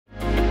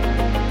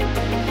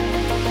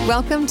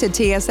Welcome to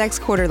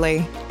TSX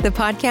Quarterly, the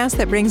podcast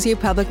that brings you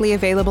publicly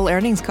available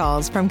earnings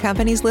calls from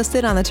companies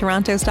listed on the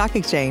Toronto Stock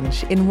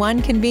Exchange in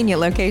one convenient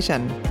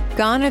location.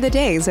 Gone are the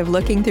days of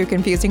looking through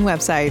confusing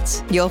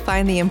websites. You'll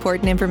find the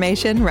important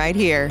information right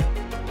here.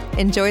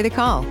 Enjoy the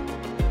call.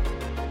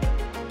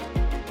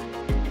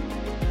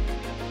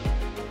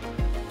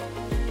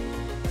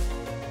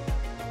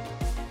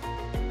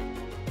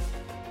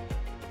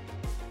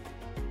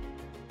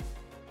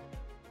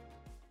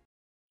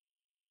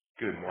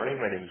 Good morning.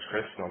 My name is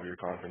Chris, and I'll be your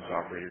conference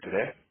operator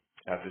today.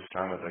 At this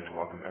time, I'd like to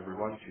welcome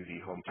everyone to the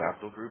Home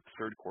Capital Group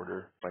third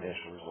quarter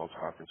financial results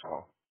conference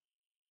call.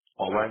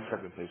 All lines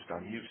have been placed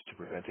on mute to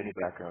prevent any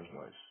background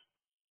noise.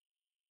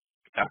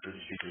 After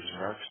the speaker's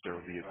remarks, there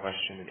will be a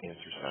question and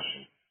answer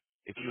session.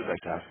 If you would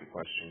like to ask a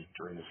question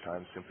during this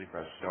time, simply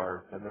press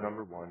star, then the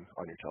number 1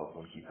 on your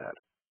telephone keypad.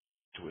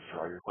 To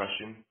withdraw your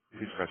question,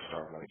 please press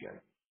star 1 again.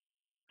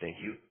 Thank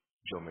you.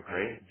 Joe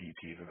McRae,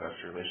 VP of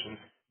Investor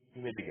Relations,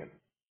 you may begin.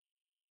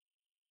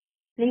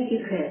 Thank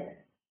you, Chris.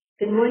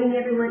 Good morning,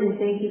 everyone, and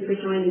thank you for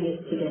joining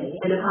us today,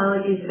 and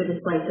apologies for the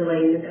slight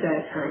delay in the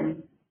start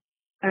time.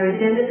 Our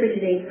agenda for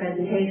today's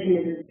presentation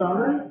is as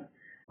follows.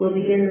 We'll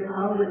begin the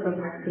call with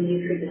remarks from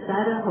Yousry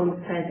Bissada, Home's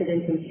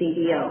President and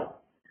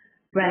CEO.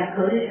 Brad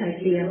Kodesh, our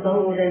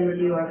CFO, will then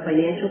review our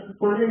financial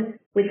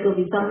performance, which will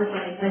be followed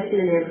by a question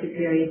and answer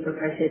period for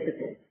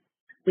participants.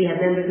 We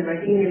have members of our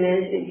senior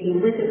management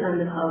team with us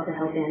on the call to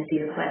help answer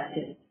your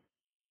questions.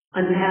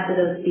 On behalf of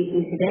those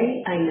speaking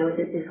today, I note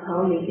that this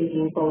call may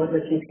contain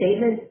forward-looking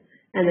statements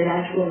and that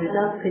actual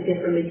results could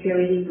differ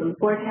materially from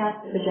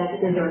forecasts,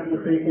 projections, or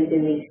conclusions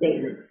in these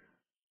statements.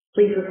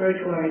 Please refer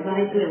to our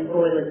advisory on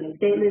forward-looking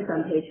statements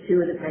on page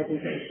 2 of the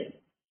presentation.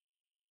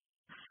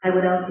 I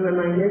would also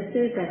remind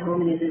listeners that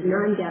Home uses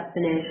non-GAAP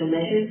financial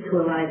measures to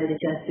arrive at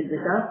adjusted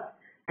results,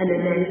 and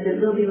that management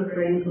will be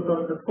referring to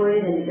both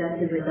reported and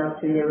adjusted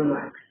results in their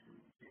remarks.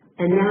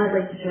 And now I'd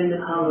like to turn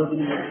the call over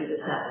to Yousry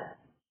Bissada.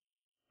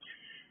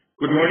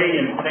 Good morning,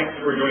 and thanks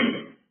for joining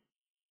me.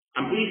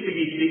 I'm pleased to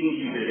be speaking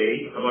to you today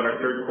about our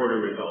third quarter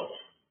results.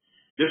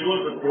 This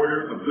was a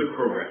quarter of good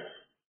progress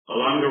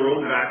along the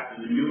road back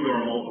to the new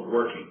normal of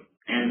working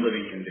and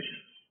living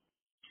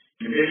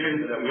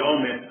conditions that we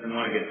all miss and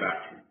want to get back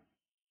to.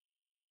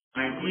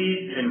 I'm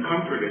pleased and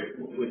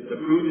comforted with the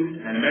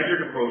prudent and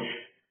measured approach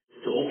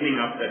to opening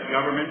up that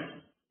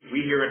government,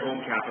 we here at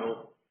Home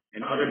Capital,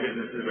 and other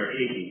businesses are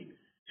taking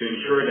to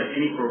ensure that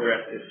any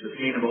progress is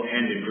sustainable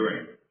and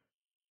enduring.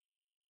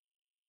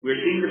 We're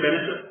seeing the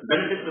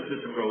benefits of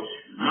this approach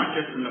not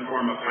just in the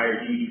form of higher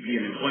GDP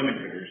and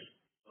employment figures,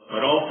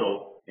 but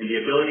also in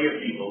the ability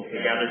of people to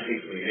gather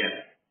safely again.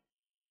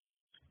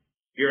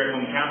 Here at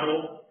Home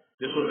Capital,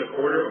 this was a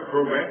quarter of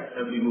progress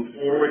as we move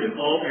forward in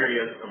all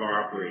areas of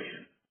our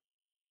operation,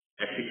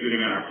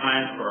 executing on our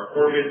plans for our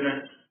core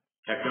business,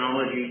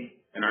 technology,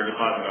 and our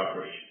deposit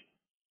operation.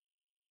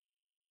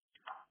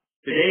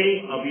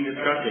 Today, I'll be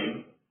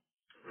discussing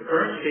the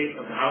current state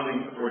of the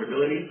housing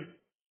affordability,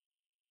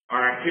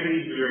 our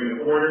activities during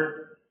the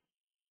quarter,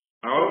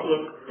 our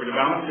outlook for the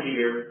balance of the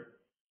year,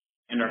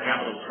 and our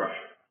capital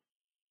structure.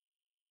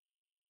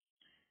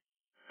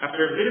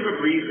 After a bit of a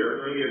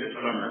breather earlier this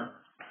summer,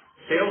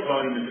 sales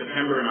volume in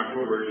September and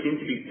October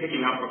seem to be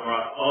picking up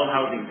across all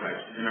housing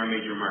types in our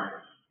major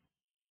markets.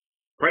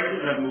 Prices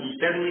have moved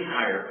steadily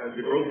higher as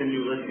the growth in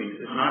new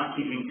listings is not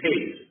keeping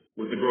pace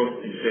with the growth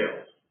in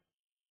sales.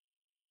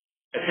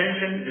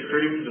 Attention is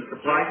turning to the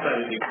supply side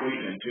of the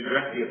equation to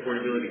address the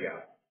affordability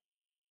gap.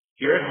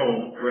 Here at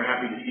Home, we're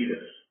happy to see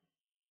this.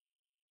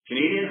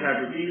 Canadians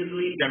have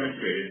repeatedly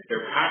demonstrated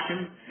their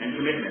passion and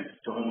commitment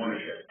to home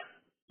ownership,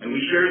 and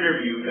we share their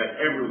view that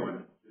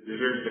everyone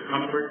deserves the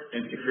comfort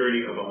and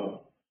security of a home.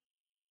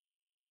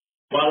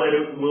 While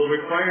it will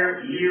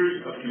require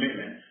years of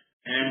commitment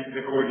and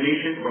the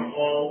coordination from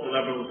all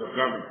levels of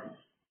government,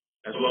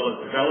 as well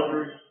as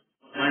developers,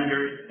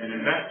 lenders, and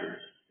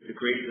investors to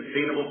create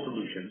sustainable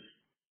solutions,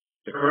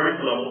 the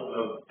current level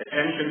of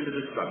attention to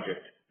this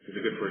subject is a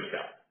good first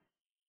step.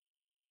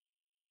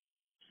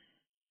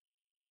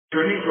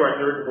 Turning to our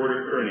third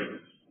quarter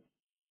earnings.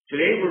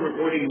 Today we're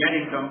reporting net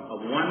income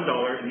of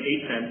 $1.08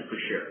 per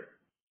share.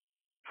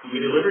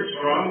 We delivered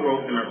strong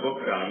growth in our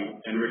book value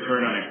and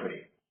return on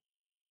equity.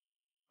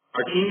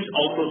 Our teams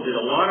also did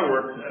a lot of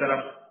work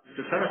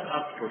to set us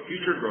up for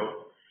future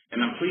growth, and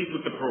I'm pleased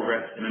with the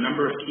progress in a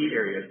number of key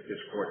areas this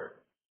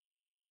quarter.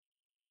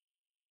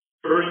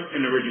 First,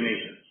 in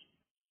originations.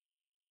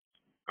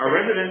 Our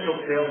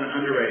residential sales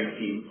and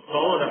underwriting team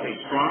followed up a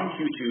strong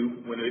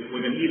Q2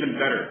 with an even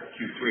better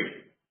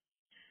Q3.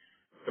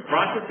 The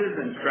processes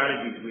and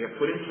strategies we have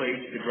put in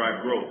place to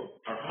drive growth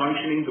are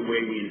functioning the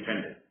way we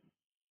intended.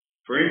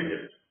 For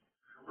instance,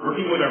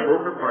 working with our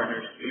broker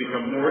partners to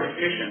become more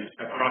efficient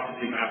at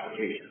processing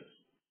applications,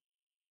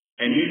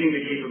 and using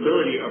the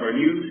capability of our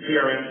new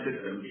CRM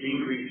system to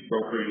increase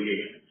broker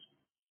engagements.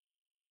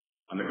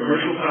 On the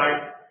commercial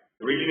side,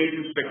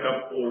 originations picked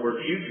up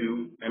over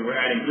Q2, and we're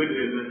adding good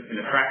business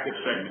in attractive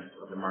segments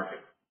of the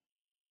market.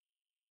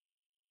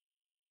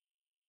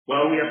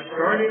 While we have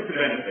started to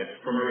benefit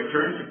from a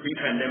return to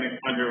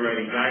pre-pandemic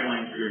underwriting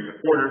guidelines during the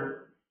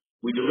quarter,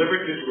 we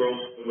delivered this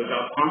growth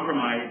without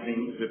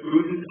compromising the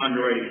prudent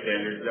underwriting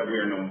standards that we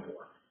are known for.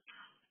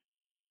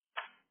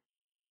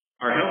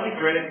 Our healthy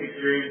credit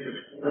experience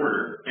this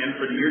quarter and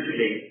for the year to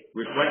date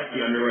reflects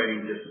the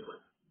underwriting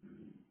discipline.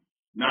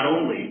 Not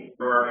only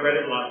are our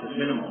credit losses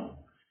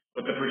minimal,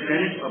 but the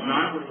percentage of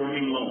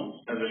non-performing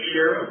loans as a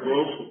share of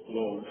gross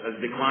loans has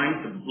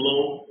declined to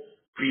below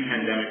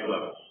pre-pandemic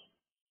levels.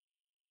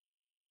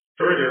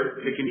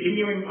 Further, the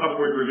continuing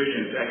upward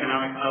revision to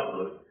economic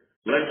outlook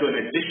led to an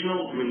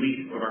additional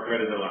release of our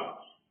credit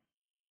allowance.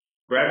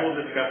 Brad will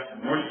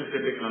discuss more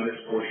specifics on this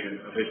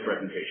portion of his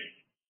presentation.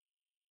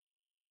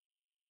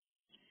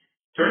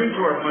 Turning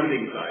to our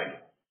funding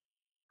side,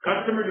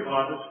 customer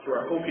deposits through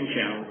our Oaken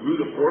channel grew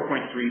to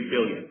 $4.3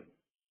 billion.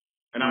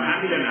 And I'm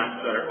happy to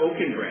announce that our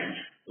Oaken branch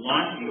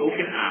launched the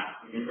Oaken app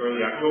in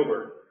early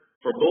October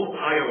for both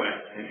iOS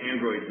and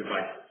Android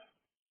devices.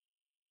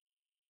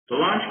 The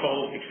launch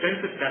followed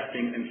extensive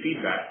testing and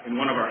feedback in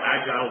one of our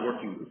agile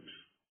working groups.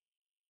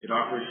 It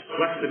offers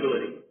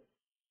flexibility,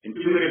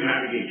 intuitive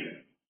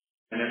navigation,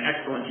 and an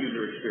excellent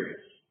user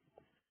experience,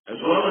 as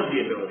well as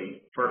the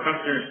ability for our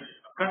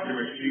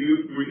customers to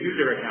use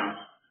their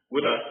accounts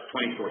with us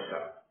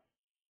 24/7.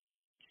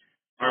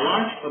 Our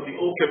launch of the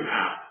Oaken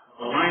app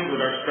aligns with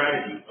our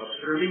strategy of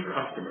serving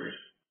customers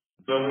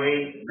the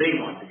way they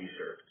want to be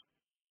served.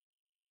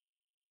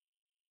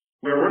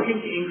 We are working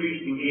to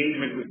increase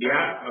engagement with the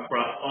app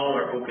across all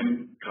our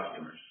Oaken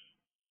customers.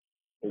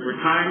 Over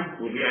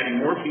time, we'll be adding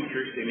more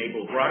features to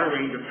enable a broader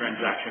range of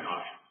transaction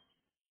options.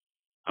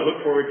 I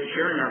look forward to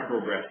sharing our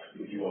progress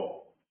with you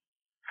all.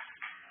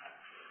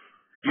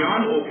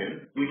 Beyond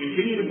Oaken, we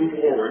continue to move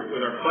forward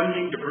with our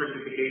funding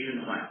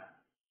diversification plan.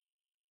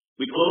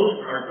 We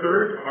closed our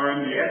third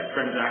RMBS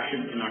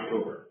transaction in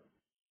October.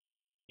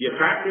 The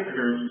attractive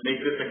terms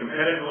make this a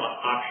competitive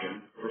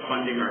option for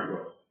funding our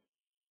growth.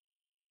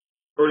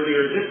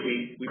 Earlier this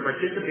week, we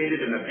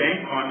participated in a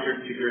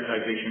bank-sponsored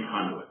securitization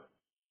conduit.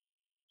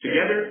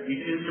 Together,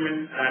 these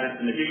instruments added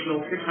an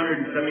additional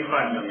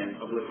 $675 million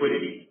of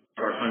liquidity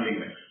to our funding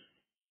mix.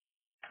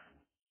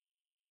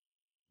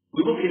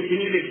 We will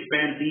continue to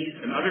expand these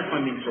and other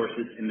funding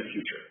sources in the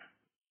future.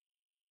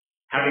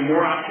 Having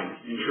more options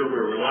ensure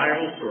we're a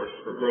reliable source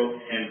for growth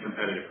and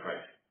competitive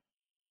pricing.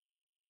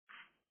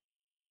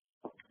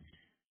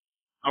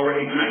 Our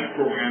Ignite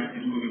program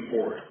is moving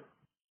forward.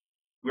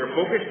 We are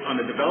focused on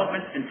the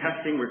development and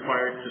testing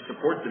required to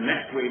support the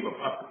next wave of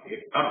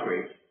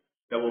upgrades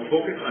that will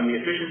focus on the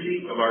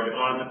efficiency of our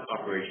deposit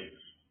operations.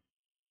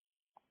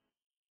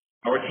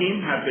 Our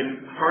team has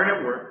been hard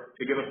at work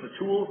to give us the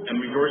tools and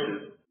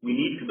resources we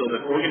need to build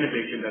an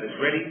organization that is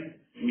ready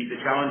to meet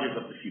the challenges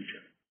of the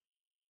future.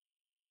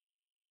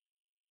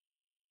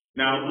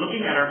 Now,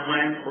 looking at our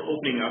plans for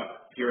opening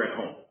up here at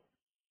home.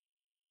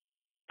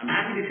 I'm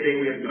happy to say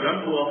we have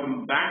begun to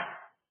welcome back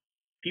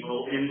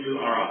people into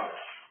our office.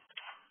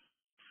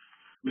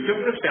 We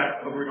took the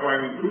step of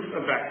requiring proof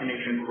of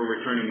vaccination for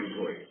returning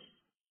employees.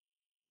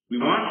 We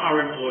want our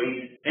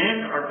employees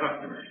and our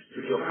customers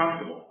to feel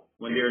comfortable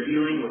when they are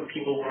dealing with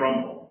people from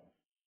home,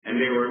 and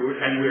we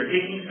are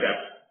taking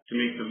steps to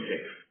make them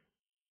safe.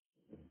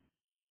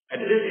 At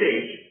this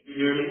stage,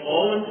 nearly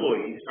all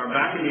employees are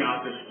back in the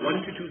office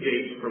 1 to 2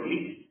 days per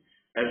week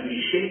as we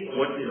shape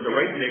what is the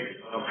right mix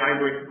of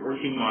hybrid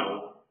working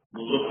model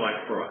will look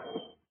like for us.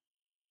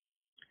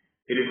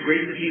 It is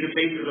great to see the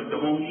faces of the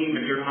home team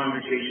and hear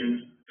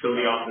conversations fill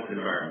the office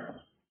environment.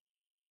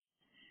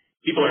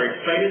 People are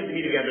excited to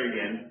be together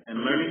again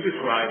and learning to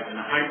thrive in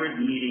a hybrid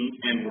meeting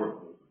and work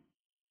group.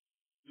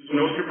 It's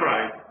no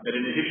surprise that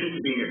in addition to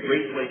being a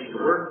great place to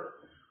work,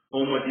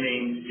 home was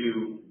named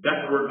to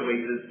best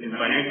workplaces in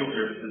financial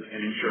services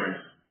and insurance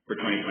for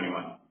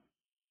 2021.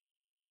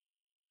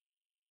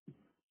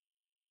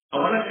 I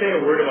want to say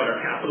a word about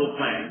our capital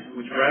plans,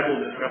 which Brad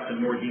will discuss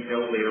in more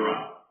detail later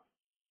on.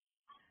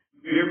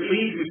 We are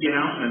pleased with the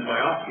announcement by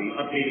OSFI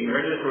updating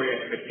regulatory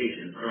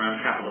expectations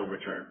around capital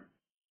return.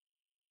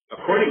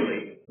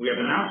 Accordingly, we have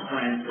announced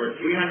plans for a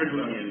 $300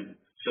 million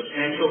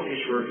substantial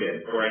issuer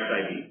bid or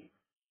SIB.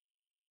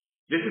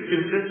 This is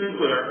consistent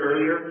with our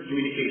earlier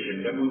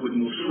communication that we would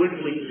move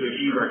swiftly to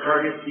achieve our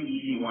target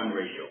CET1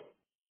 ratio.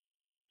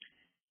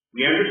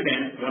 We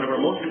understand one of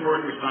our most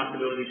important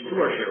responsibilities to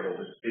our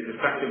shareholders is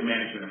effective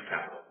management of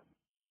capital.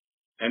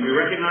 And we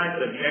recognize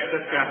that the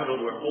excess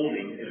capital we're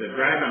holding is a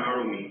drag on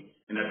ROE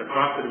and that the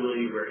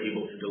profitability we're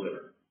able to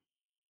deliver.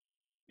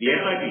 The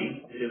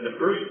SIB is the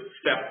first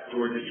step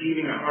towards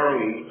achieving an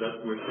ROE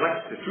that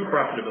reflects the true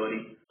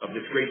profitability of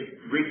this great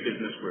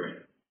business we're in.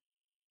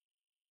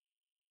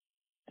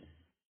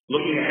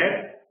 Looking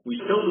ahead,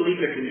 we still believe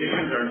that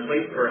conditions are in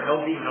place for a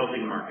healthy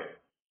housing market.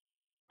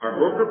 Our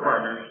broker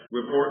partners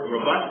report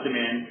robust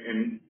demand in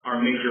our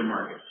major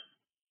markets,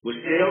 with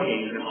sale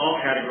gains in all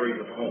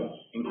categories of homes,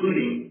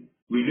 including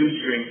renewed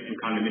strength in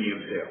condominium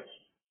sales.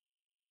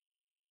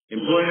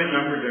 Employment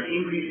numbers are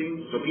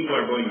increasing, so people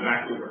are going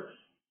back to work.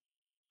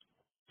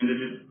 And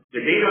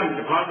the data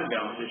on deposit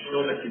balances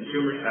show that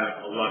consumers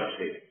have a lot of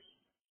savings.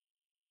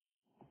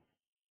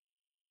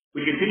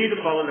 We continue to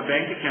follow the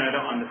Bank of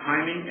Canada on the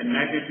timing and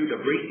magnitude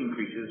of rate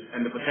increases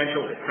and the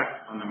potential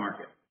effect on the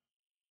market.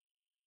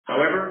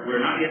 However, we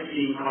are not yet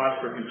seeing cause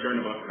for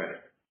concern about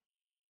credit.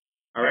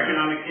 Our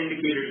economic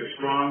indicators are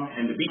strong,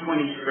 and the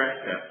B20 stress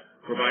test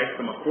provides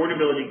some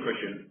affordability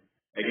cushion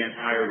against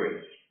higher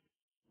rates.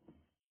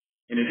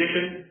 In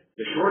addition,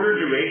 the shorter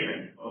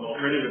duration of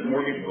alternative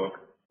mortgage book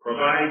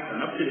provides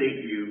an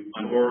up-to-date view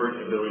on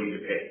borrowers' ability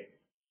to pay.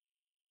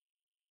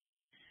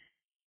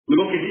 We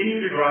will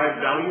continue to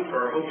drive value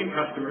for our Oaken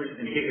customers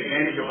and take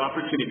advantage of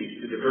opportunities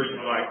to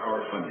diversify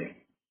our funding.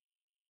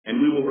 And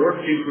we will work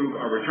to improve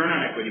our return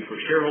on equity for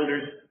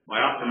shareholders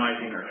by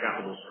optimizing our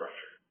capital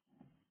structure.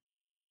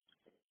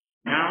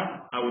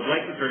 Now, I would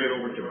like to turn it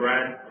over to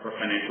Brad for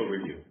financial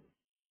review.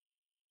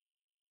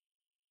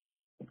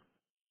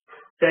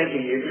 Thank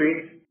you,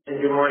 Yousry,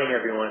 and good morning,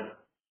 everyone.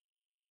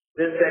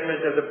 This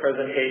segment of the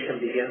presentation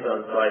begins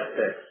on slide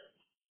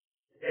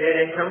 6. Net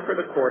income for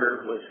the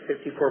quarter was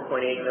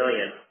 $54.8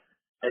 million,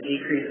 a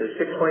decrease of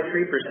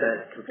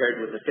 6.3%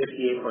 compared with the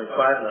 $58.5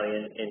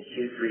 million in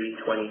Q3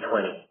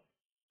 2020.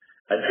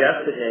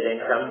 Adjusted net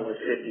income was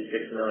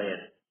 $56 million.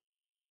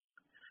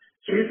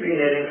 Q3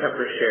 net income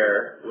per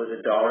share was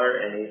 $1.08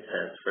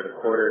 for the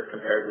quarter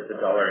compared with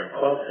 $1.12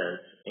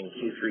 in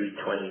Q3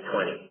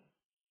 2020.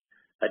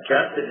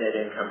 Adjusted net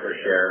income per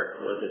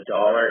share was $1.10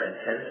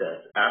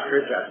 after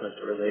adjustments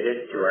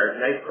related to our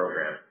Ignite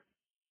program.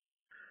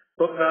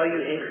 Book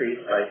value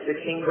increased by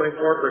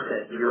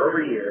 16.4% year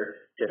over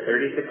year to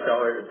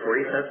 $36.40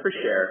 per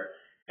share,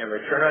 and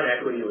return on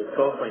equity was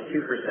 12.2%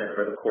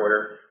 for the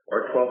quarter,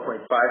 or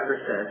 12.5%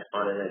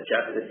 on an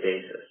adjusted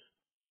basis.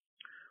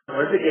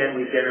 Once again,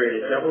 we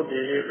generated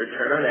double-digit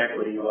return on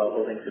equity while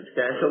holding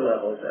substantial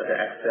levels of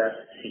excess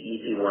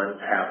CET1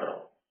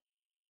 capital.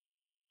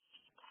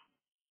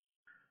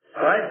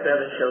 Slide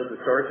 7 shows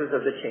the sources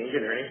of the change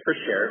in earnings per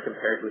share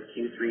compared with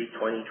Q3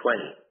 2020.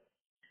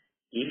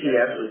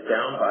 EPS was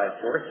down by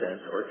 4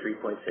 cents or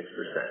 3.6%.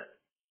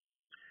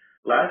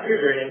 Last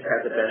year's earnings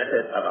had the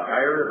benefit of a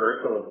higher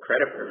reversal of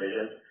credit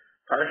provisions,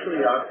 partially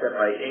offset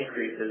by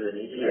increases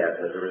in EPS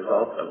as a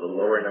result of the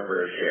lower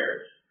number of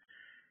shares.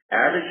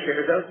 Average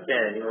shares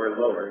outstanding were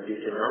lower due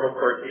to normal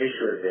course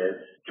issuer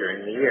bids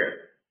during the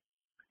year.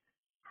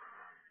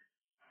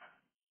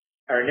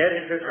 Our net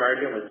interest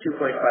margin was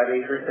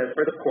 2.58%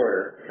 for the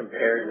quarter,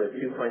 compared with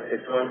 2.61%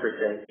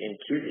 in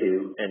Q2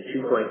 and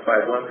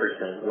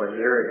 2.51% 1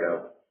 year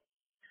ago.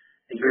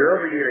 The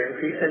year-over-year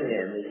increase in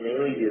NIM is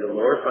mainly due to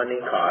lower funding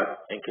costs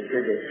and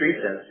contributed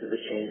 3 cents to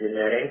the change in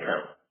net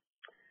income.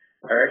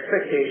 Our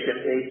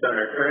expectation, based on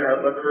our current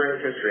outlook for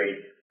interest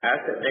rates,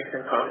 asset mix,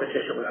 and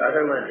competition with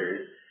other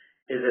lenders,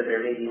 is that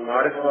there may be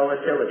modest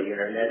volatility in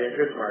our net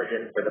interest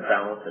margin for the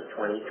balance of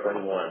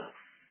 2021.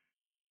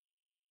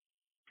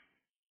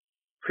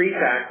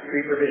 Pre-tax,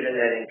 pre-provision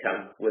net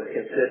income was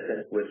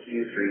consistent with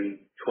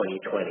Q3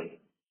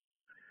 2020.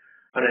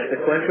 On a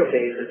sequential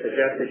basis,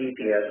 adjusted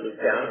EPS was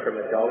down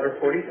from $1.44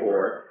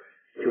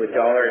 to $1.10,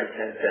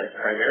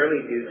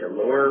 primarily due to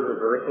lower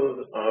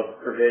reversals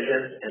of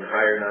provisions and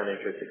higher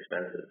non-interest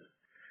expenses.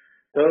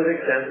 Those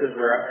expenses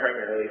were up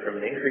primarily from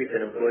an increase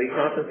in employee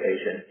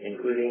compensation,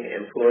 including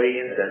employee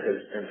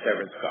incentives and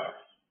severance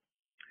costs.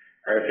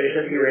 Our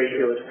efficiency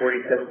ratio is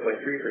 47.3%,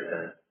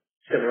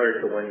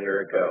 similar to 1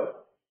 year ago.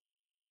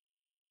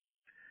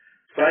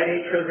 Slide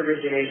 8 shows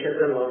originations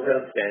and loans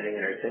outstanding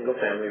in our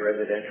single-family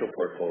residential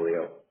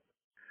portfolio.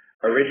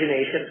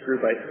 Originations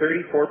grew by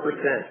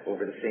 34%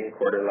 over the same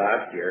quarter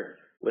last year,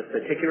 with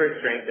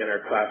particular strength in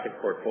our classic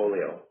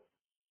portfolio.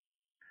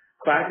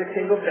 Classic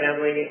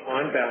single-family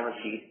on balance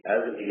sheet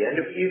as of the end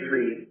of Q3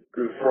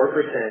 grew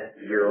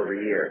 4% year over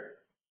year.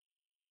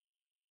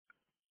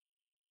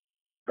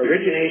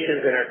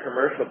 Originations in our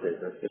commercial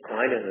business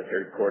declined in the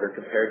third quarter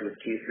compared with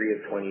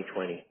Q3 of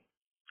 2020.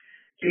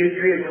 Q3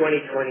 of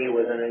 2020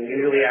 was an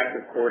unusually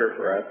active quarter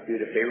for us due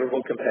to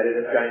favorable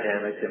competitive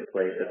dynamics in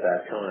place at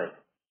that time.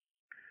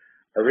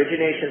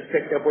 Originations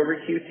picked up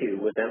over Q2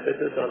 with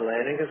emphasis on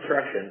land and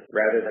construction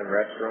rather than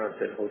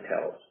restaurants and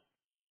hotels.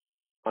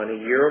 On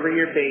a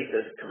year-over-year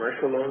basis,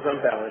 commercial loans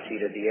on balance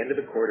sheet at the end of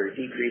the quarter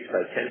decreased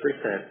by 10%,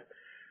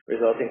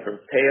 resulting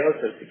from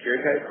payouts of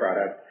securitized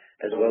products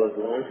as well as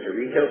loans to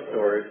retail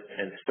stores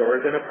and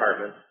stores and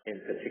apartments in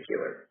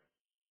particular.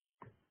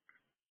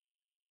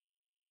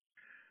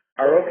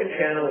 Our Oaken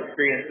channel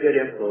experienced good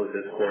inflows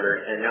this quarter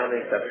and now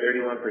makes up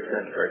 31%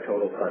 of our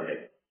total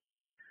funding.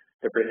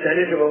 The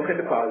percentage of Oaken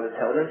deposits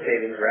held in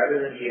savings rather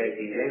than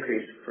GICs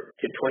increased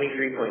to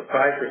 23.5%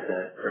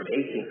 from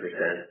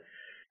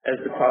 18%,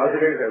 as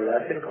depositors are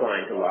less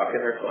inclined to lock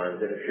in their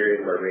funds in a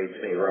period where rates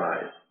may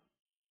rise.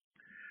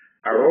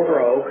 Our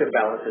overall Oaken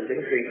balances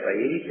increased by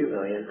 $82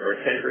 million or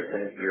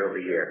 10% year over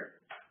year.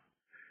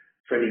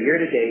 For the year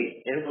to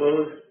date,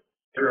 inflows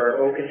through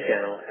our Oaken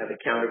channel have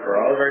accounted for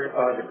all of our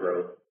deposit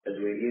growth, as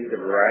we've used a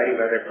variety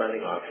of other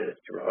funding options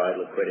to provide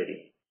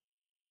liquidity.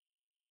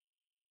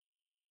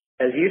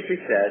 As Yousry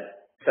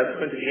said,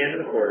 subsequent to the end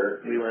of the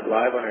quarter, we went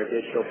live on our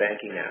digital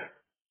banking app.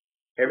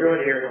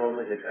 Everyone here at home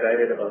is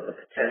excited about the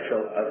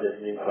potential of this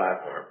new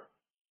platform.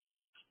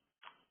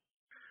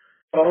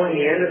 Following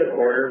the end of the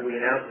quarter, we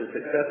announced the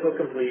successful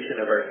completion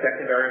of our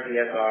second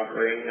RMBS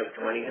offering of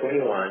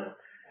 2021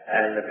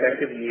 at an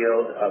effective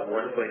yield of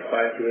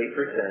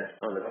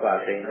 1.528% on the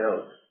Class A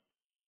notes.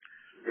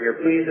 We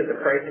are pleased that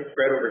the pricing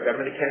spread over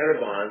Government of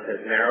Canada bonds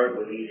has narrowed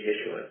with each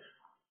issuance.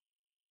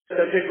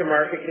 Subject to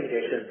market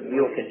conditions,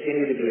 we will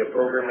continue to be a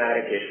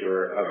programmatic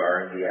issuer of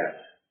RMBS.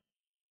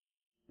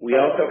 We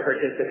also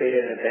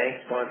participated in a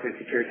bank-sponsored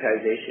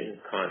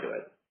securitization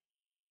conduit.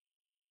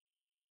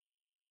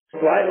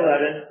 Slide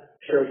 11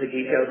 shows the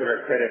details of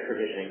our credit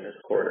provisioning this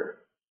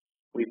quarter.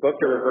 We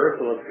booked a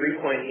reversal of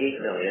 $3.8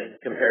 million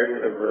compared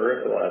with a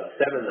reversal of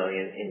 $7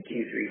 million in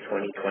Q3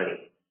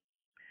 2020.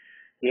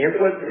 The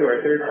inputs to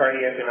our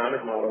third-party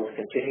economic models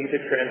continue to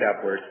trend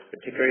upwards,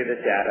 particularly the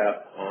data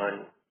on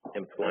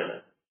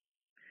employment.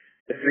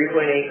 The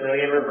 $3.8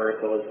 million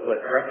reversal is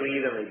split roughly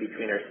evenly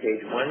between our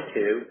Stage 1,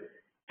 2,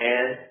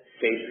 and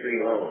Stage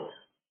 3 loans.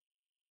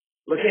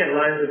 Looking at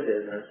lines of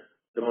business,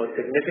 the most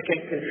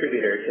significant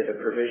contributor to the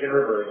provision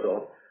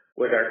reversal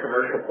was our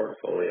commercial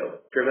portfolio,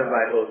 driven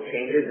by both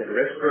changes in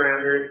risk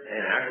parameters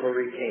and actual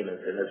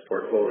repayments in this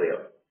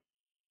portfolio.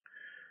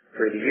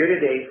 For the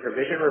year-to-date,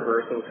 provision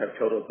reversals have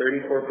totaled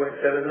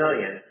 $34.7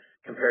 million,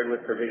 compared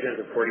with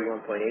provisions of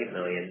 $41.8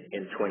 million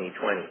in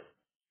 2020.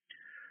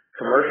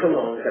 Commercial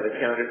loans have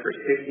accounted for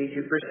 62%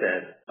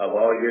 of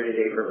all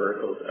year-to-date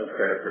reversals of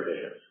credit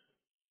provisions.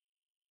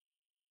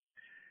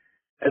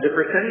 As a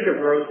percentage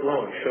of gross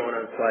loans shown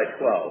on slide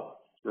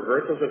 12,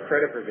 reversals of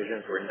credit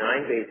provisions were 9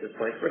 basis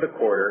points for the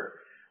quarter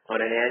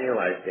on an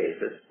annualized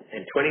basis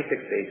and 26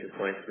 basis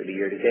points for the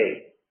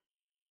year-to-date.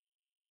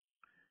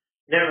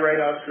 Net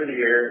write-offs for the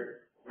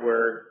year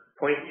were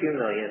 $0.2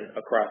 million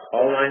across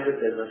all lines of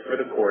business for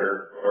the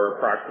quarter, or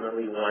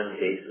approximately 1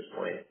 basis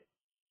point.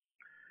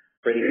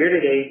 For the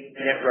year-to-date,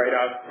 net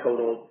write-offs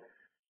totaled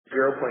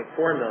 $0.4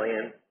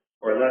 million,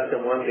 or less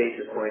than 1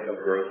 basis point of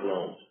gross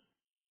loans.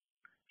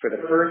 For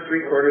the first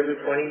 3 quarters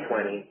of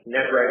 2020,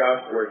 net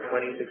write-offs were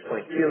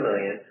 $26.2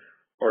 million,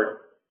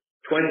 or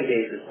 20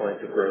 basis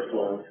points of gross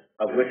loans,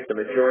 of which the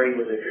majority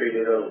was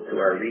attributable to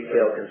our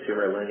retail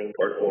consumer lending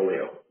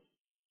portfolio.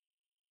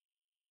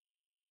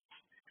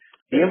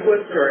 The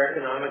inputs to our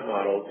economic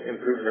models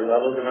improved the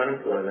levels of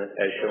unemployment,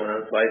 as shown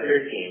on slide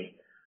 13,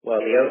 while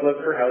the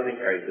outlook for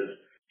housing prices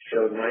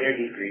showed minor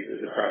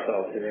decreases across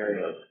all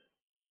scenarios.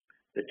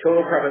 The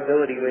total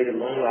probability-weighted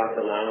loan loss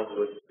allowance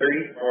was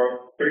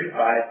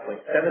 $35.7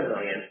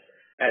 million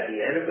at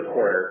the end of the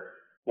quarter,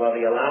 while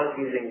the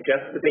allowance using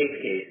just the base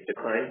case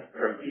declined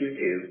from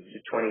Q2 to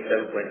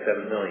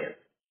 $27.7 million.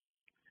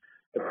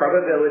 The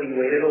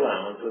probability-weighted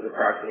allowance was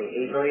approximately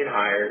 $8 million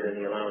higher than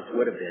the allowance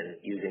would have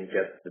been using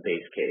just the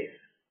base case.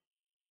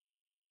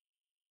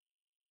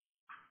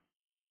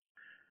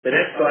 The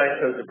next slide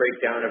shows the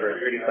breakdown of our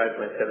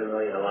 $35.7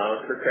 million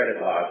allowance for credit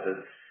losses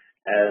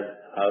as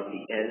of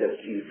the end of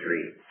Q3.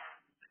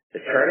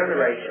 The chart on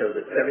the right shows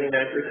that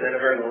 79%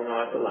 of our loan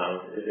loss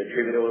allowance is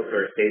attributable to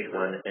our Stage 1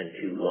 and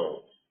 2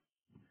 loans.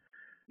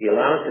 The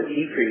allowance has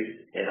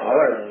decreased in all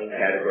our lending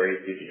categories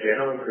due to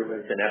general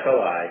improvements in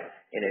FLI,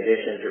 in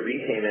addition to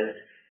repayments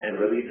and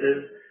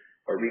releases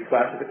or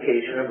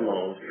reclassification of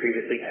loans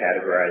previously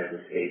categorized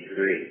as Stage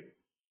 3.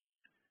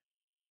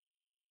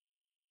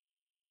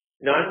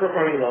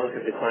 Non-performing loans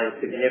have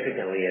declined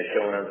significantly, as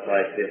shown on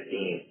slide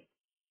 15.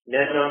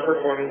 Net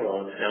non-performing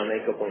loans now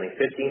make up only 15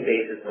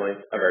 basis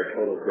points of our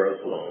total gross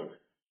loans.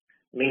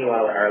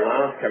 Meanwhile, our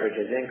allowance coverage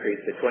has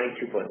increased to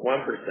 22.1%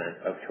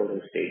 of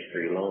total Stage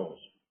 3 loans.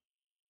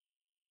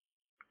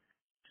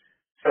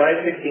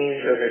 Slide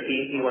 16 shows our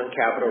CET1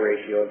 capital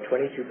ratio of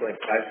 22.57%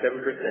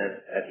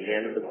 at the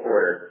end of the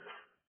quarter,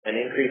 an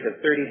increase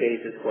of 30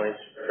 basis points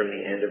from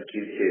the end of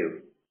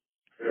Q2.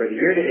 For the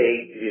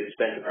year-to-date, we have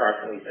spent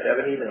approximately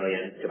 $70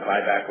 million to buy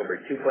back over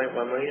 2.1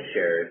 million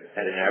shares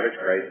at an average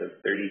price of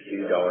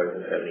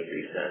 $32.73.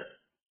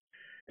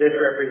 This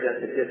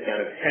represents a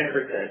discount of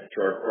 10% to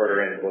our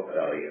quarter-end book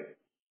value.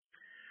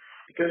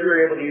 Because we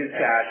were able to use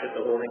cash at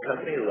the holding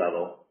company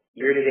level,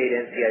 year-to-date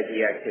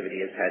NCIB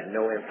activity has had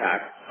no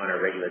impact on our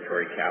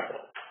regulatory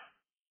capital.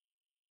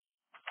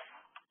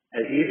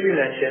 As usually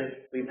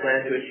mentioned, we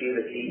plan to achieve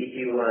a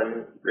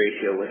CET1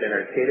 ratio within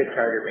our stated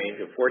target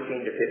range of 14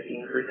 to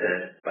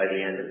 15% by the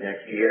end of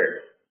next year.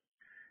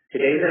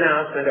 Today's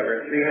announcement of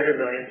our $300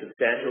 million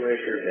substantial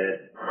issuer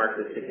bid marks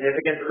a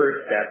significant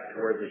first step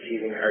towards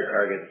achieving our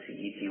target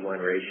CET1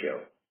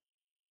 ratio.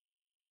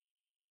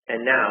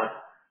 And now,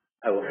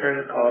 I will turn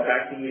the call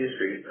back to you,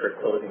 Street,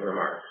 for closing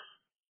remarks.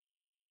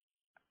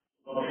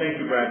 Well, thank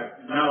you,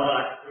 Brad. Now I'll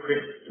ask Chris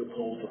to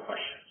poll for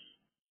questions.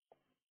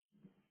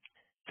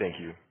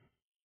 Thank you.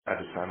 At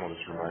this time, I'll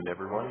just remind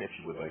everyone, if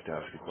you would like to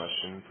ask a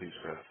question, please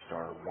press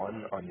star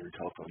 1 on your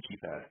telephone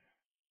keypad.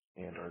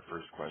 And our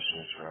first question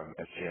is from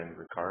Etienne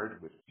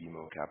Ricard with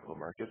BMO Capital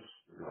Markets.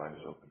 Your line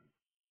is open.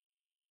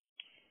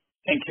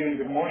 Thank you and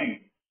good morning.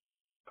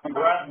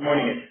 Congrats Good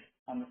morning.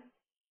 on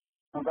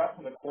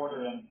the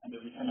quarter and the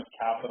return of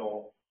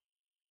capital.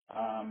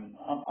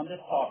 On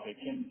this topic,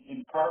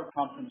 in prior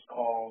conference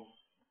calls,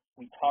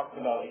 we talked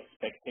about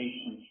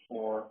expectations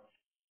for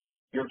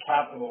your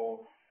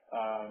capital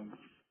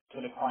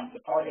to decline to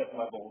target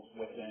levels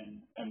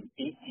within an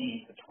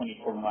 18 to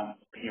 24 month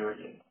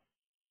period.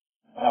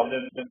 Now,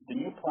 the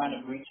new plan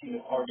of reaching the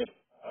target,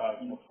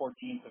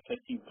 14 to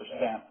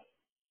 15%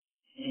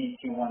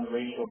 CET1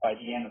 ratio by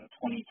the end of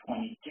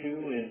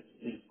 2022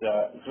 is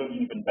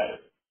looking even better.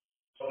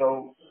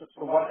 So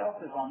what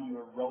else is on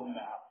your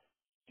roadmap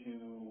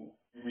to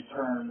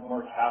return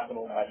more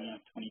capital by the end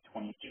of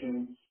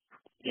 2022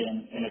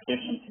 in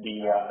addition to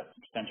the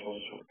substantial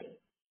issuer bid?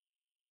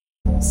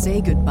 Say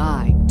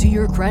goodbye to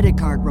your credit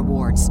card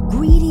rewards.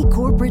 Greedy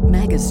corporate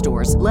mega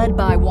stores, led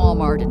by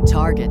Walmart and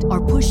Target,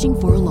 are pushing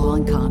for a law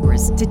in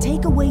Congress to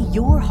take away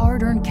your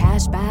hard-earned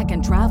cash back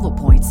and travel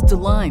points to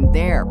line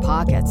their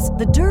pockets.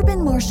 The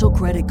Durbin-Marshall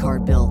credit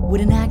card bill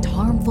would enact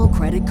harmful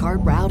credit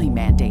card routing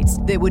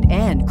mandates that would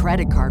end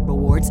credit card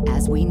rewards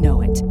as we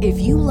know it. If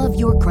you love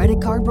your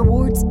credit card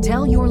rewards,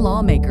 tell your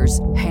lawmakers,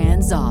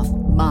 hands off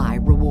my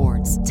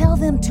rewards. Tell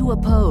them to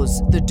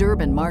oppose the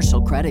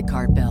Durbin-Marshall credit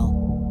card bill.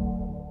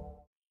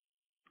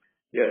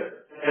 Yes,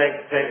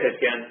 thanks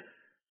again.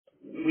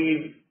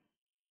 We've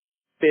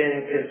been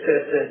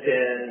consistent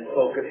in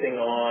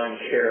focusing on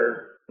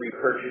share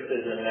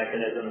repurchases and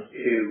mechanisms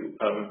to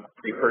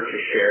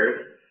repurchase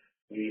shares.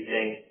 We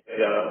think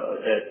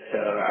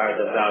that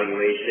the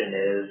valuation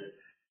is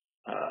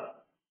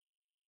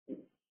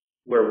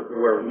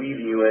where we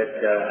view it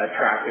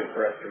attractive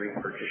for us to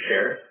repurchase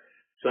shares.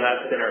 So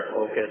that's been our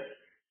focus.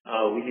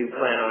 We do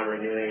plan on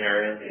renewing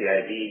our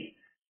NCIB.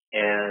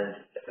 And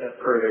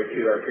further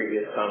to our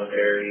previous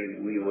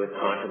commentary, we would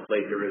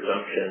contemplate the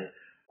resumption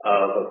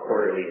of a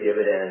quarterly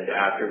dividend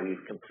after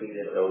we've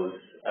completed those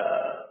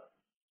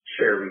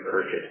share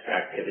repurchase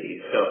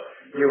activities. So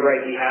you're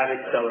right, we have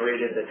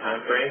accelerated the time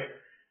frame,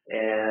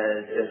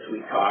 and since we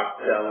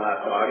talked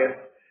last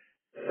August,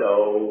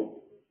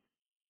 so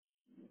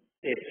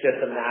it's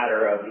just a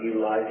matter of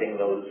utilizing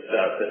those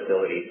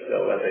facilities.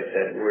 So as I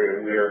said,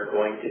 we're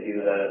going to do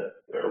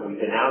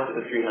we've announced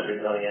the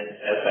 $300 million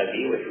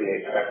SIB, which we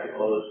expect to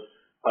close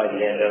by the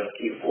end of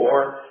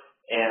Q4,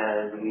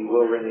 and we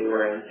will renew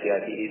our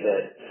NCIB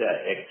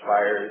that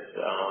expires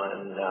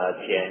on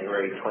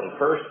January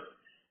 21st,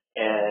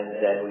 and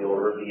then we will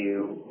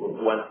review,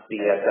 once the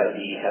SIB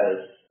has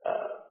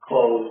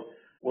closed,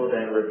 we'll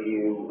then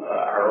review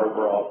our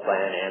overall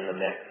plan and the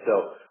mix.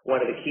 So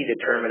one of the key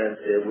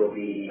determinants will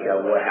be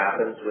what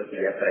happens with the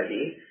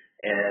SIB,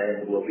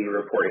 and we'll be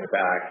reporting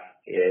back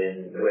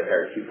with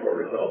our Q4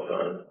 results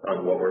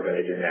on what we're going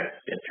to do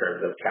next in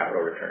terms of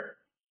capital return.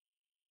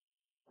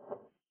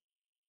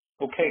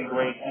 Okay,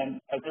 great. And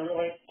as it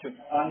relates to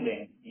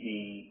funding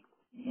this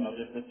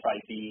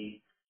SIB,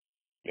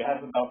 you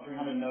have about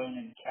 $300 million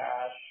in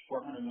cash,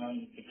 $400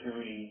 million in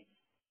securities.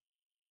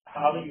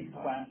 How do you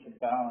plan to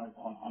balance,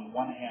 on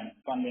one hand,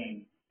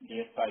 funding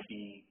the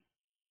SIB,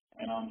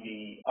 and on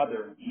the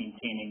other,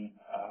 maintaining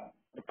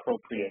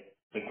appropriate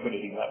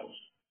liquidity levels?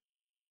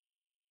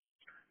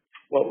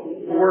 Well,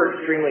 we're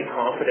extremely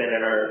confident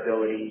in our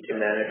ability to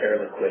manage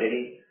our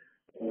liquidity.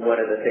 One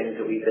of the things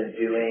that we've been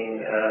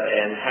doing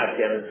and have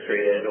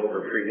demonstrated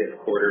over previous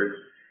quarters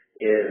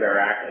is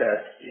our access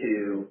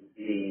to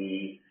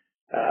the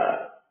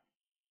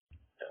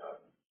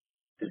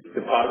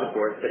deposit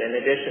boards. But in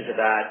addition to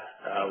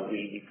that,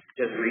 we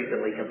just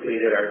recently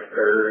completed our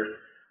third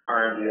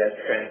RMBS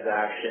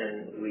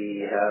transaction.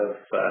 We have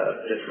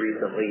just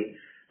recently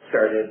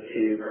started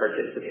to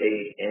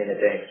participate in a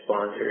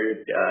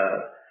bank-sponsored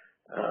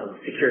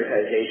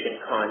securitization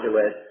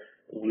conduit.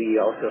 We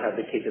also have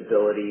the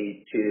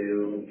capability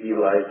to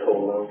utilize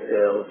whole loan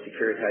sales,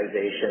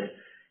 securitization,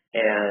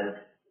 and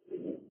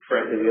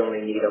frankly, we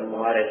only need a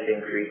modest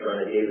increase on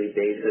a daily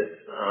basis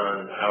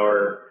on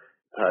our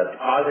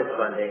deposit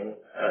funding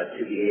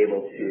to be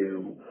able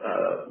to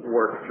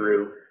work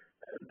through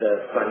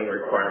the funding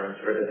requirements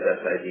for this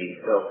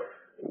SID. So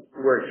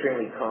we're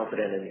extremely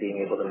confident in being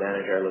able to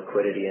manage our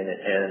liquidity,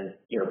 and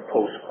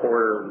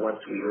post-quarter, once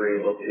we were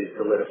able to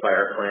solidify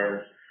our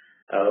plans,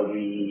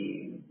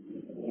 we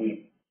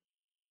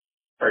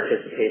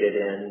participated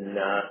in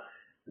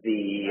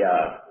the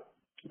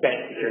bank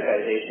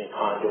securitization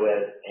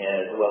conduit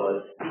as well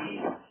as the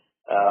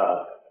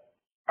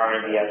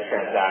RMBS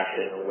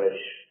transaction, which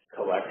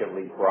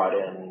collectively brought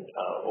in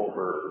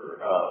over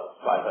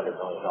 $500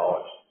 million.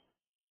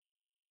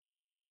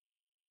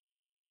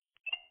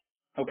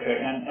 Okay,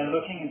 and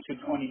looking into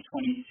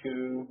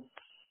 2022,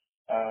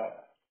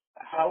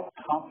 how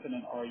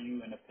confident are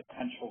you in a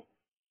potential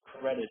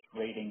credit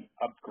rating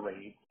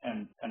upgrade,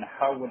 and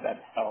how would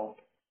that help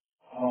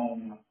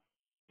Home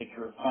if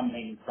you're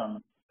funding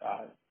from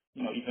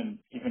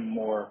even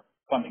more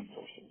funding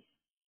sources?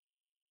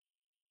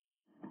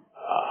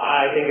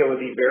 I think it would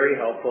be very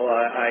helpful.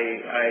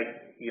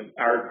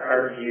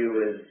 Our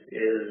view is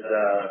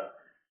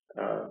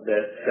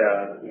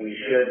that we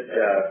should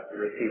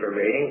receive a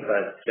rating,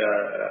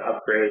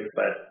 upgrade,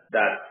 but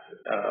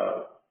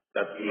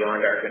that's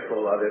beyond our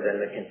control, other than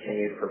the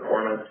continued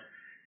performance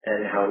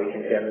and how we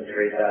can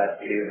demonstrate that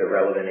to the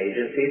relevant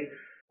agencies.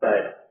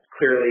 But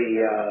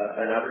clearly,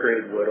 an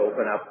upgrade would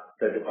open up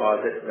the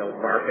deposit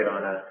market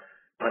on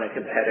on a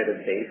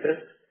competitive basis,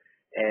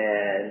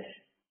 and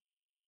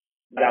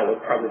that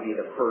would probably be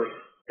the first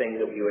thing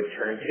that we would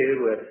turn to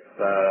if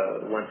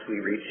once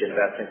we reach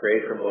investment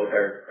grade from both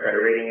our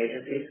credit rating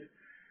agencies.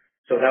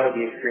 So that would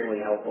be extremely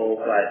helpful,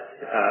 but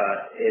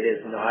it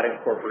is not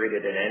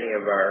incorporated in any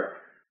of our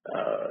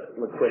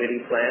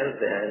liquidity plans.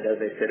 And as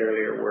I said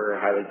earlier, we're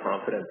highly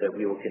confident that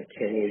we will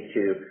continue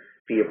to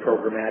be a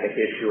programmatic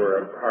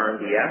issuer of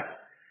RMBS,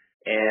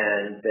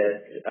 and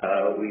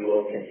that we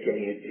will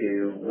continue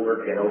to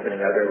work in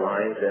opening other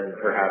lines and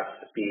perhaps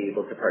be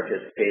able to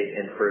participate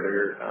in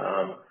further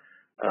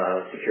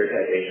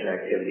securitization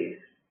activities.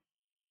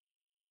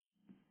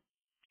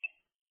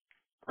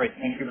 Great.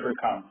 Thank you for your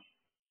comments.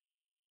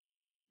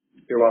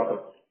 You're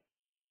welcome.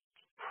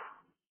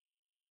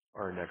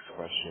 Our next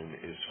question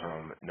is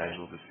from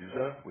Nigel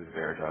D'Souza with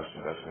Veritas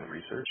Investment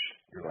Research.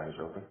 Your line is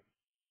open.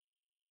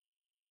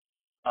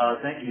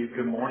 Thank you.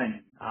 Good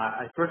morning.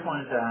 I first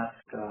wanted to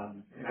ask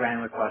a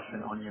granular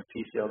question on your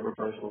PCL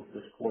reversals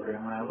this quarter.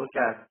 And when I look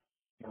at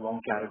your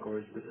loan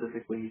categories,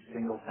 specifically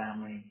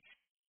single-family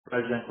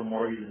residential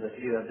mortgages, I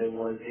see that there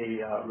was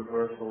a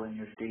reversal in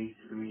your stage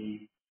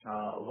 3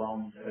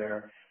 loans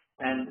there.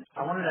 And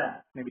I wanted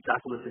to maybe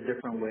tackle this a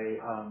different way.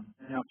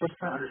 First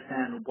trying to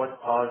understand what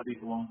caused these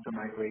loans to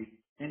migrate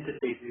into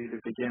stage 3 to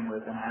begin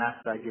with, and I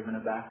ask that given a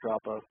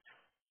backdrop of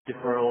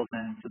deferrals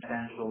and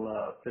substantial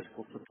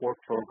fiscal support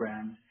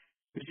programs.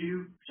 Could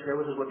you share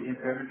with us what the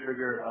impairment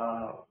trigger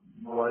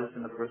was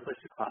in the first place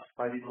to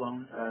classify these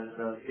loans as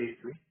stage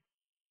 3?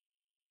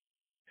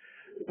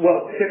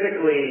 Well,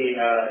 typically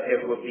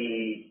it would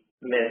be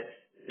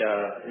missed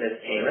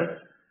payments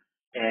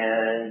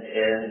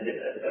and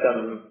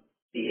some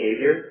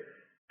behavior.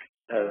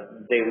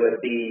 They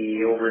would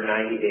be over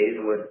 90 days,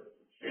 would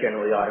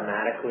generally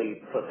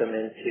automatically put them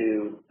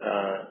into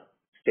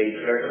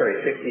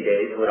 60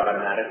 days would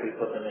automatically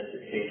put them into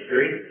stage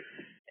 3.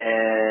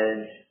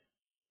 And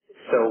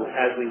so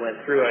as we went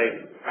through,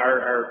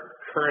 our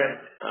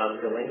current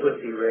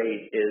delinquency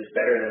rate is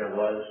better than it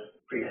was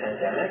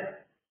pre-pandemic,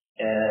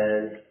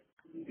 and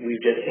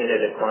we've just seen a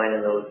decline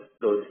in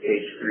those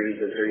stage 3s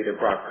as they're either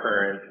brought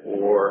current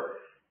or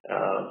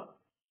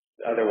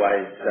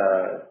otherwise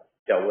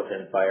dealt with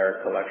by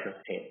our collections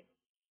team.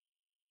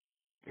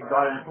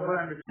 Got it. From what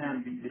I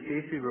understand, the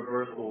stage 3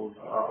 reversals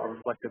are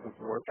reflective of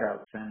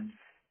workouts, and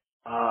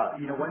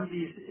when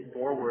these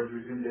borrowers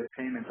resume their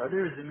payments, are they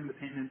resuming the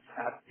payments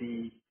at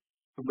the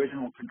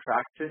original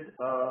contracted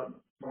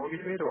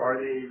mortgage rate, or are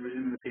they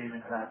resuming the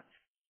payments at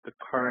the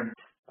current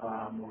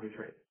mortgage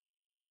rate?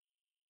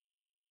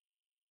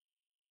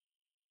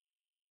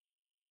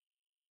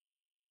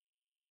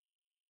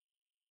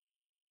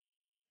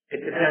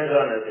 It depends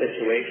on the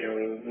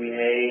situation. We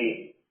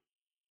may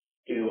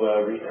do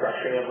a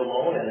restructuring of the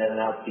loan, and then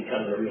that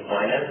becomes a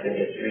refinance and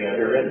gets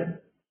re-underwritten.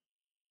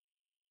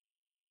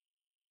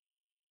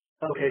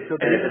 Okay, so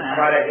and if it's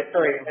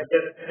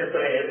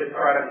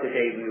product to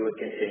date, we would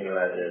continue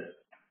as is.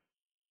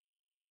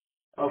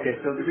 Okay,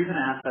 so the reason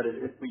I ask that is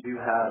if we do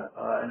have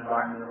an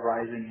environment of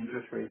rising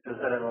interest rates, does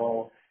that at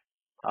all,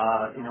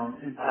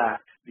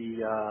 impact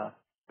the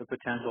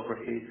potential for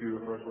stage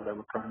 3 reversal that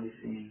we're currently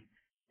seeing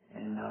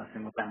in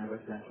single-family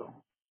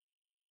residential?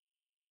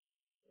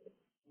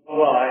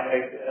 Well,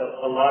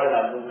 a lot of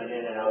that movement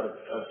in and out of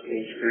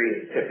stage 3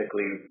 is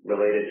typically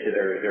related to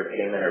their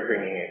payment or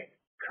bringing it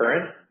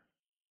current.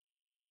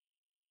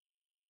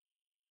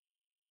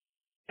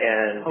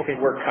 And okay,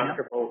 we're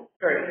comfortable.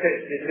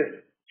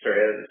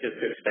 Just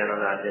to expand on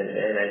that in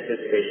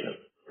anticipation of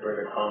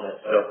further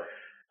comments. So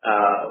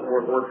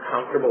we're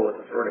comfortable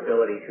with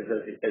affordability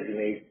because, as you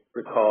may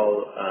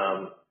recall,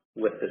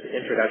 with this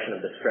introduction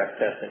of the stress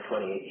test in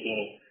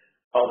 2018,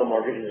 all the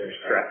mortgages are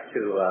stressed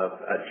to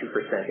a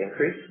 2%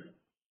 increase.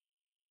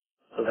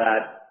 So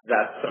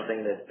that's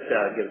something that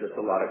gives us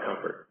a lot of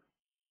comfort.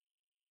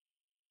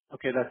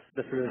 Okay,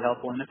 that's really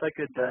helpful. And if I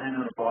could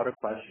end on a broader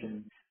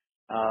question,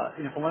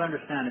 from what I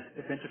understand,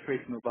 if interest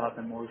rates move up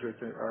and mortgage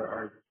rates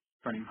are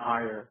turning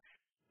higher,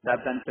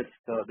 that benefits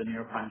the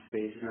near prime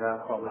space. You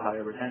have probably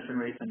higher retention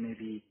rates and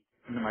maybe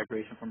the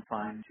migration from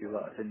prime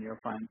to near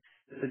prime.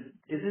 So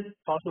is it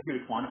possible for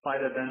you to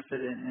quantify that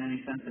benefit in any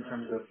sense in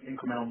terms of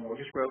incremental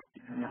mortgage growth?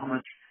 How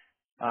much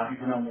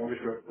incremental mortgage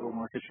growth or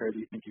market share do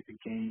you think you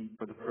could gain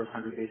for the first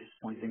 100 basis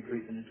points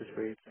increase in interest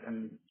rates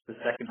and the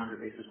second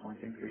 100 basis points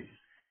increase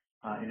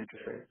in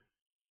interest rates?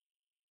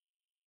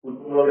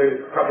 Well,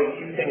 there's probably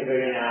two things that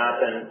are going to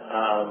happen.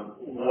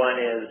 One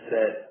is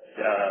that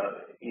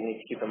you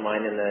need to keep in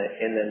mind in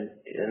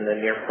the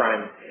near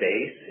prime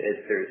space,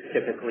 there's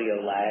typically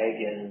a lag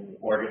in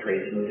mortgage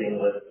rates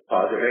moving with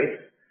deposit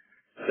rates.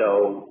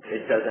 So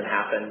it doesn't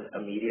happen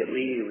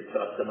immediately. We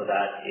saw some of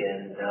that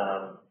in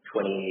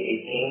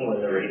 2018 when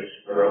the rates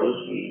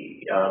rose.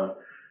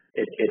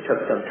 It took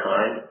some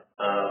time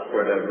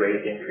for the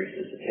rate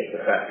increases to take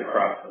effect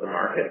across the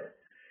market.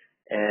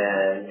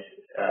 And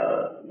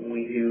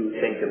we do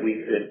think that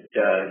we could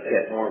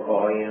get more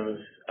volumes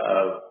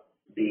of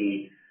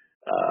the,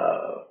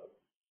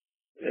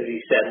 as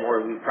you said,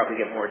 more, we probably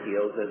get more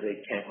deals as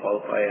they can't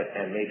qualify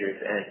at major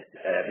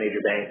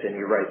banks, and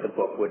you're right, the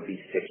book would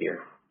be stickier.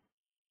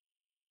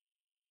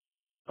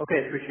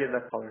 Okay, appreciate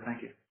that color.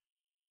 Thank you.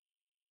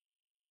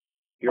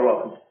 You're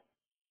welcome.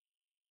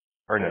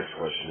 Our next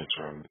question is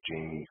from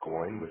Jamie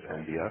Goyne with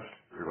NBF.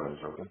 Your line is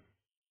open.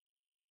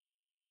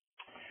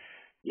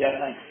 Yeah,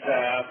 thanks.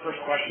 First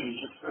question,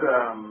 just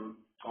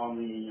on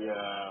the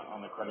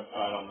credit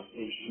side, on the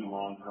stage 2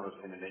 loans,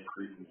 noticing an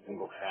increase in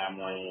single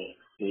family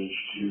stage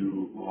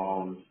 2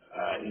 loans,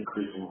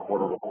 increasing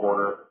quarter over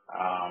quarter.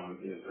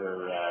 Is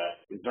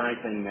there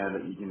anything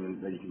that you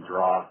can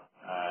draw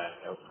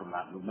out from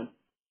that movement?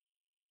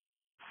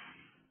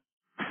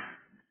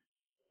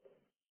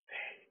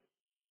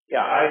 Yeah,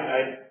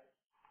 I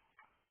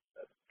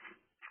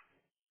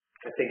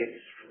think it's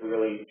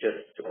really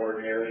just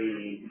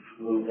ordinary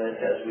movement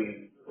as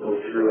we go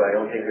through. I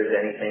don't think there's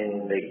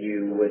anything that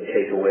you would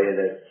take away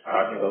that's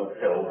talking about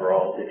the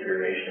overall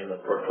deterioration of the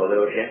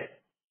portfolio again.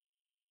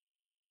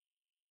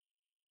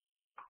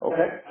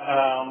 Okay.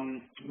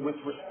 With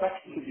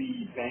respect to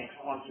the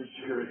bank-sponsored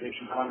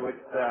securitization conduit,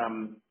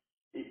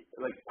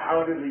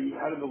 how do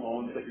the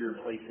loans that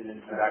you're placing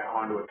into that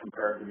conduit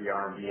compare to the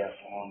RMBS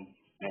loans,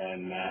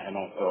 and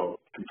also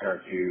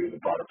compare to the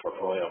broader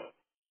portfolio?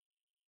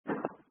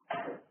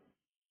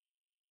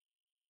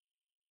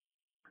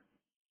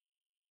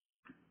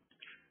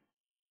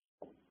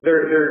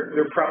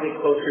 They're probably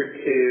closer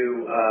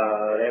to,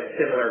 they have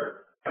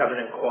similar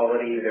covenant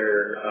quality.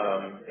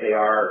 They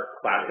are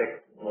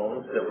classic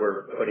loans that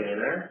we're putting in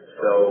there.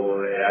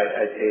 So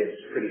I'd say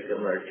it's pretty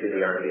similar to the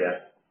RMBS.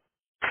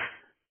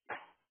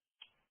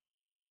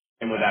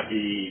 And would that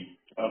be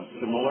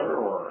similar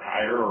or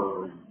higher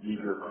or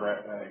weaker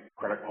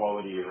credit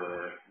quality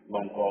or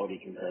loan quality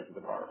compared to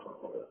the broader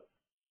portfolio?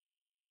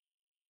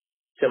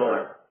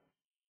 Similar.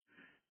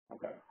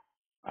 Okay.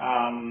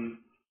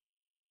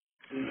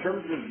 In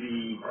terms of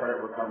the credit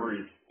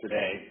recoveries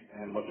today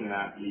and looking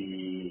at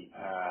the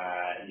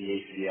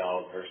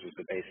ACL versus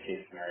the base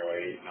case scenario at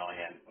 $8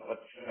 million,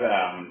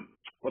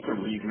 what's a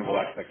reasonable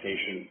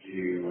expectation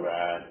to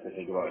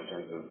think about in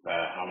terms of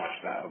how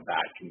much of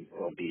that can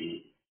still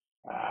be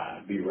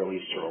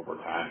released over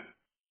time?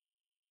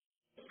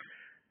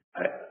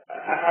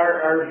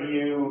 Our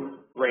view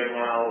right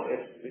now,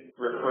 is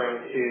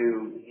referring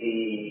to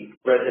the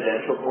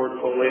residential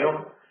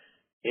portfolio,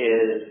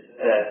 is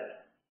that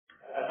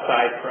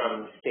aside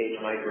from stage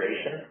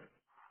migration,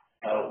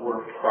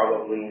 we're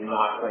probably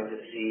not going to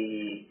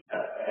see,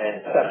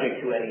 and subject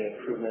to any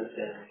improvements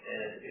and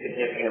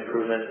significant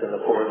improvements in the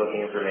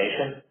forward-looking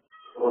information,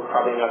 we're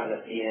probably not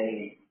going to see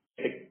any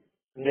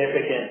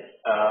significant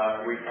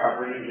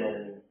recoveries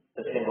in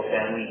the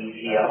single-family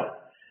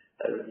ECL.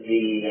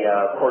 The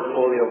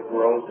portfolio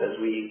growth as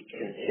we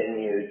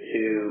continue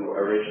to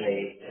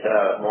originate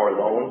more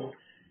loans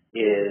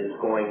is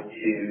going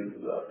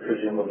to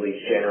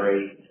presumably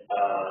generate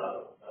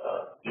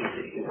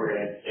we're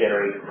going to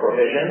generate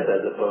provisions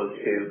as opposed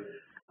to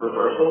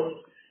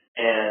reversals.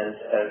 And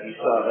as you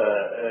saw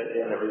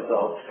in the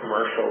results,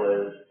 commercial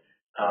is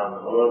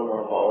a little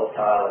more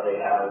volatile.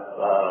 They have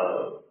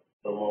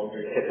the loans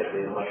are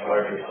typically a much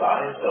larger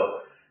size,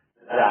 so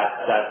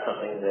that's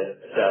something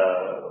that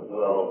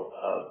will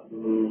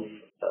move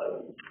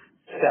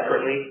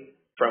separately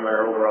from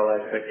our overall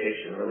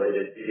expectation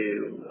related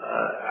to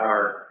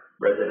our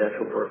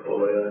residential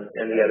portfolio,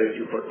 and the other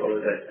two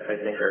portfolios that I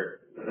think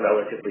are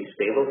relatively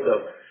stable. So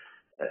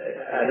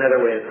another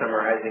way of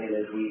summarizing it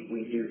is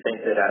we do think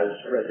that as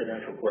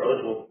residential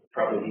grows, we'll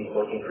probably be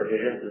booking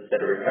provisions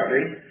instead of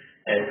recovery,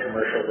 and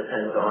commercial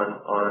depends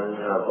on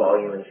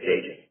volume and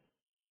staging.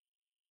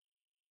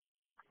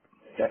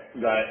 Okay,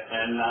 got it.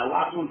 And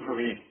last one for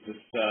me,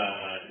 just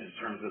in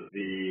terms of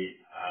the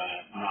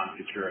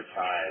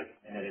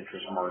non-securitized net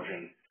interest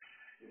margin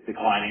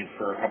declining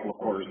for a couple of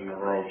quarters in a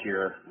row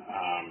here.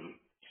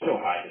 Still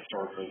high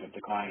historically, but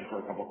declining for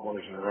a couple of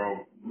quarters in a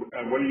row.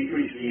 What are you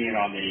seeing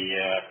on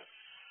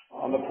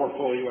the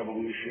portfolio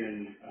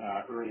evolution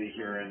early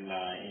here in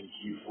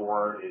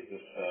Q4? Is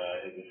this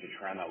a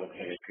trend that looks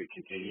like it could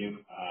continue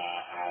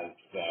as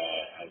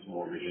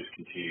mortgages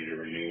continue to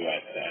renew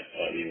at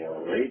slightly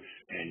lower rates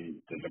and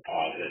the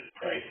deposit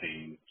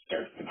pricing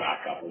starts to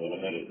back up a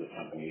little bit? Is this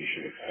something you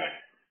should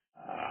expect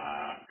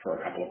for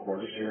a couple of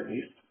quarters here at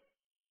least?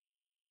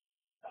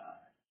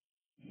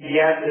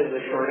 Yes is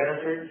the short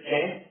answer,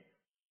 James.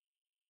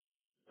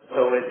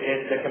 So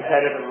it's a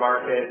competitive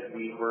market.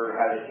 We were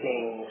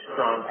seeing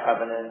strong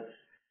covenants.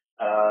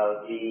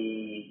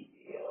 The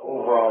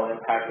overall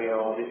impact,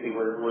 obviously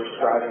we're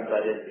striving,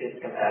 but it's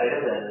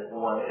competitive. And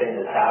one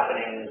thing that's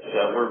happening is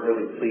we're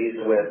really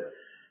pleased with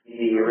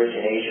the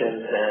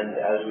originations, and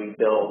as we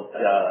build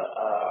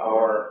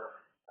our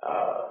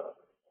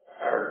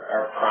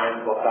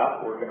prime book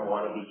up, we're going to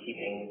want to be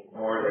keeping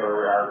more,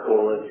 or our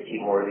goal is to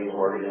keep more of these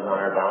mortgages on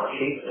our balance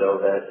sheet so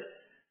that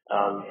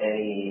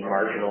any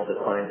marginal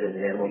declines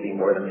in NIM will be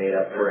more than made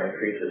up for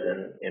increases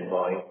in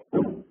volume.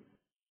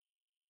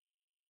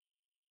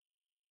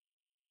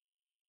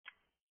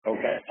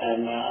 Okay,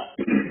 and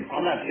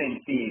on that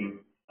same theme,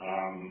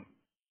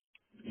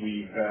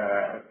 we've,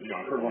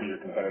 I've heard one of your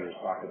competitors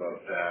talk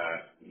about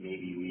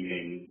maybe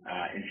leaving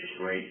interest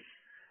rates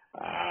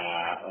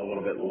a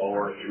little bit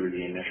lower through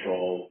the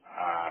initial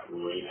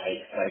rate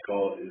hike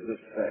cycle. Is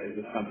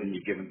this something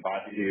you've given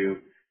thought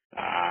to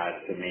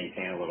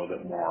maintain a little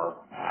bit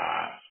more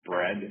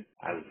spread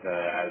as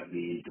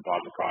the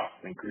deposit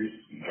costs increase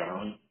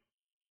generally?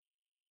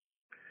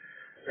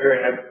 Sure.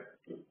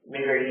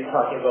 Maybe are you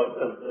talking about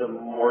the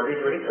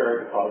mortgage rates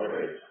or deposit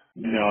rates?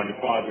 No,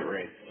 deposit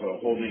rates. So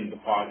holding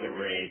deposit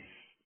rates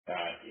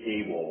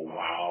stable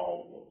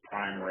while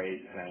prime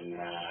rates and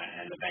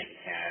the Bank of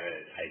Canada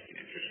is hiking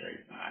interest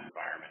rates in that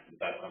environment. Is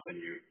that something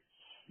you've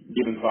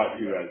given thought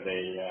to as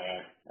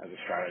a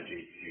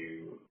strategy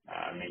to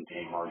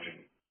maintain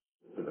margin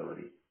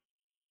stability?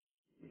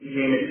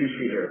 James, it's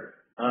Hugh here.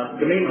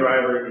 The main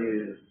driver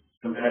is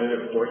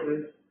competitive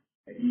forces.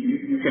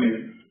 You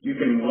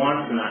can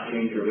want to not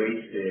change your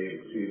rates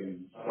to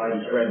slide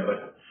and spread,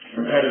 but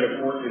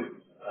competitive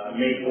forces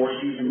may force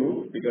you to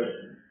move because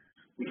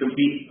we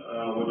compete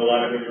with a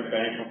lot of different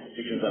financial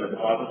institutions on the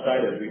deposit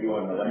side as we do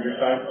on the lender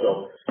side.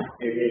 So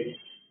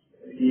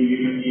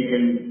you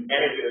can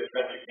manage it as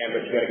best you can,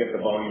 but you got to get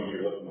the volume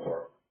you're looking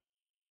for.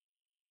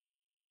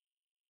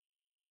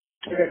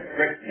 Okay,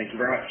 great. Thank you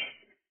very much.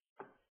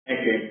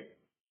 Thanks, James.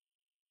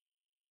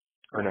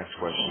 Our next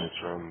question is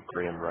from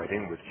Graham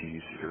Riding with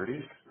TD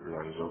Securities. Your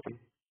line is open.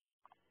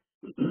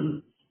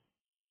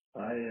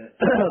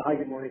 Hi,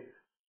 good morning.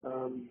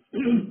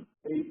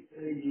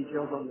 Any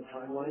details on the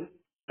timeline?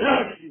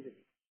 Excuse me.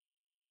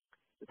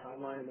 The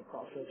timeline and the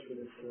process for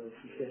this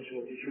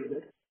substantial issue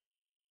bid?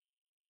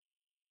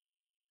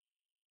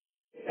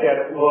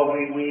 Yeah, well,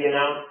 we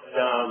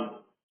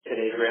announced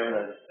today, Graham,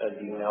 as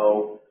you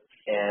know,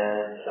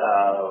 and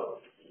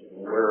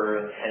we're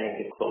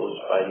intending to close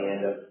by the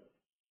end of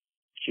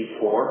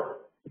Q4,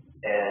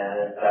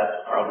 and that's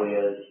probably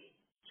as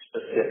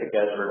specific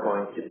as we're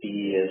going to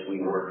be as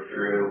we work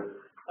through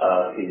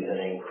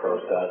seasoning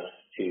process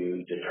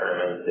to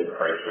determine the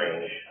price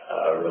range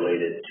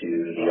related to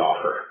the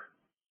offer.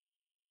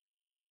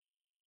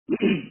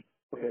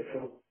 Okay,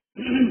 so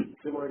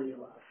similar to your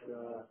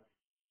last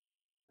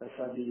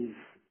SIBs,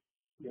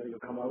 you'll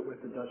come out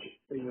with the Dutch,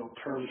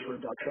 terms for a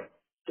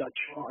Dutch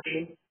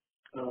auction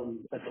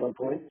at some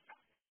point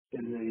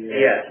in the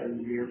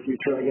near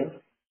future, I guess.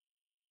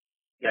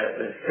 Yeah,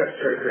 that's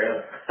true, Graham.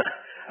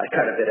 I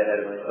got a bit ahead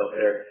of myself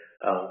there.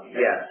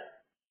 Yes.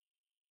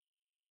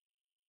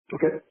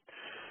 Okay.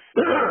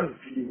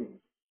 Excuse me.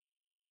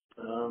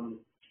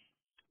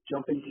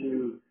 Jumping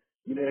to,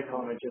 you made a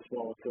comment just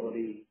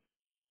volatility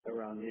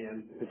around the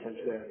end.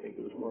 Potentially, I think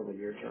it was more of a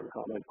near-term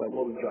comment, but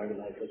what was driving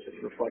that? Was it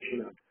just a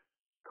reflection of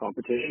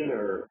competition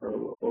or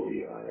what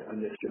I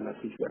missed your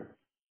message there?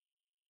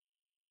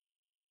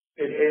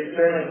 It's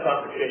certainly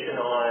competition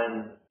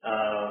on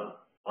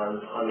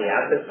the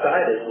asset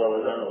side as well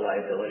as on the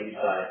liability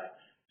side.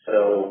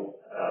 So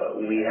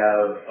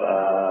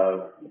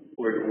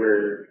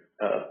we're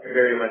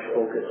very much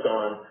focused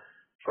on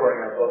growing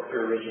our book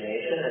through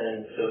origination,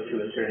 and so to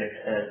a certain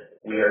extent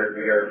we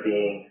are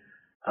being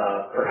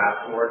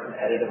perhaps more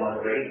competitive on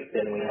rate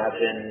than we have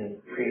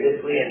been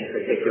previously, and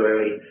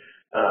particularly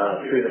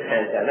through the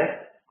pandemic.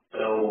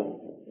 So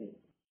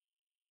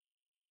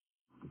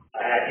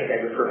I think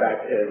I refer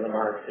back to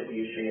remarks that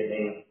you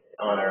made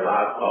on our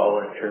last call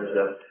in terms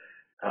of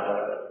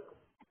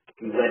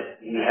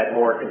we had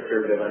more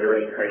conservative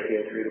underwriting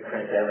criteria through the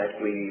pandemic.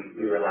 We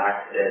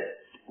relaxed it.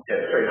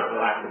 Sorry, not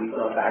relaxed. We've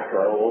gone back to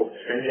our old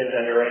stringent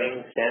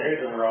underwriting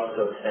standards, and we're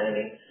also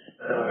expanding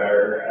some of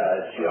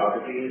our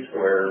geographies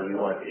where we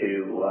want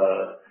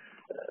to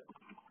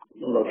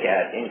look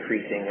at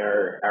increasing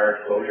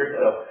our exposure.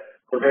 So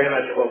we're very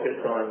much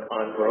focused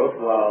on growth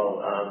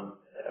while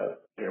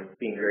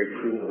being very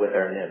prudent with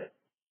our NIM.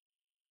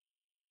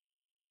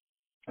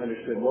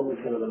 Understood. What were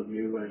some of those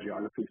new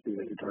geographies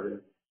that you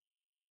targeted?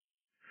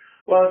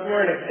 Well, it's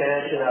more an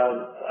expansion of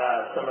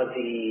some of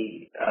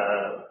the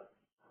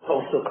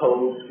postal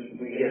codes.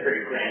 We get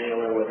very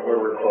granular with where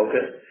we're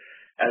focused,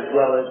 as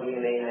well as we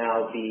may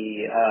now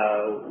be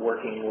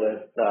working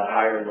with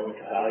higher loan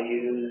to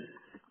values,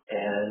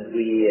 and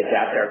we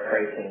adapt our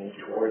pricing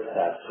towards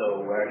that.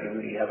 So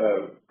we have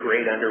a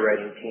great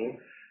underwriting team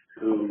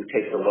who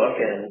takes a look,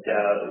 and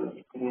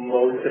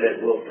most of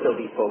it will still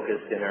be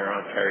focused in our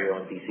Ontario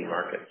and BC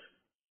markets.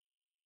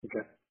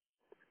 Okay.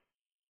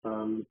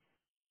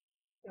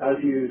 As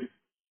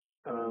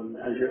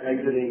you're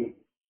exiting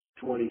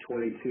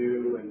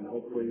 2022, and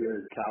hopefully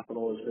your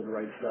capital has been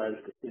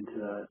right-sized into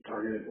the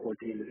targeted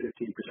 14 to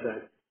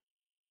 15%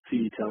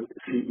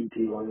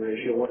 CET1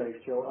 ratio, what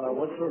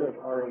sort of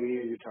ROE are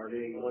you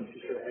targeting once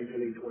you start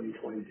exiting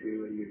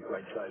 2022 and you've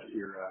right-sized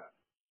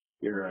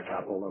your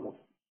capital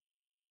level?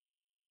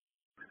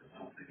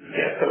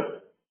 Yeah, so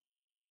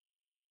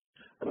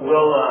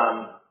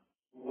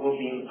we'll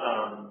be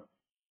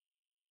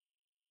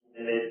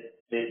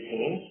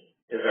mid-teens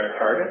is our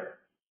target.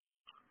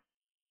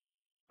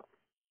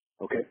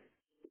 Okay,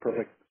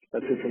 perfect.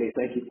 That's it for me.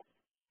 Thank you.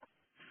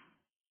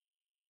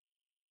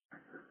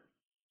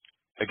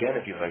 Again,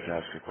 if you'd like to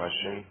ask a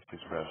question,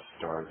 please press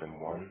star then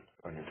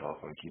 1 on your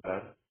telephone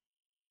keypad.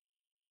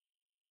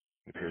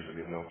 It appears that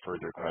we have no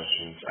further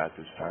questions at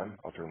this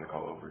time. I'll turn the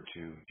call over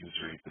to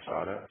Yusri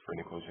Posada for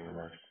any closing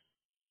remarks.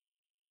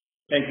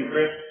 Thank you,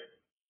 Chris.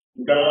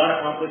 We've got a lot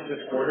accomplished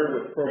this quarter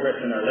with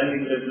progress in our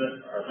lending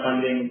business, our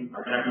funding,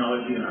 our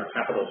technology, and our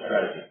capital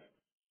strategy.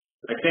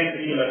 I thank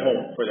the team at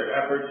home for their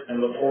efforts and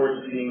look forward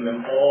to seeing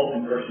them all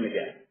in person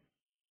again.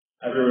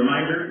 As a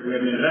reminder, we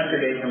have an Investor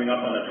Day coming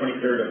up on the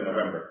 23rd of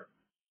November.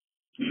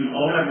 You should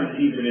all have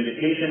received an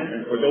invitation,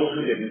 and for those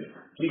who didn't,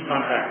 please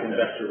contact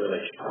Investor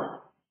Relations.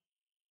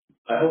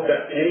 I hope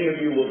that any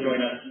of you will join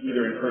us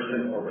either in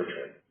person or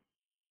virtually.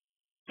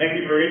 Thank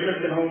you for your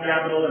interest in Home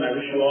Capital, and I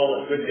wish you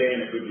all a good day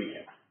and a good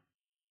weekend.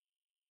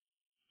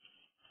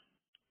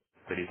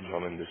 Ladies and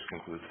gentlemen, this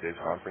concludes today's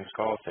conference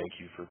call. Thank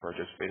you for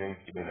participating.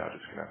 You may now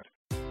disconnect.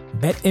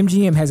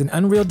 BetMGM has an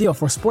unreal deal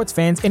for sports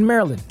fans in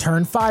Maryland.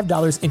 Turn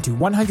 $5 into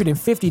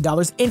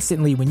 $150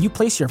 instantly when you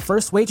place your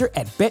first wager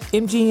at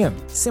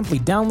BetMGM. Simply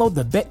download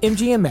the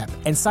BetMGM app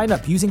and sign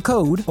up using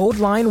code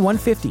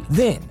OldLine150.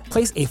 Then,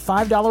 place a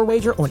 $5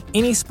 wager on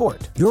any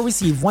sport. You'll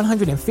receive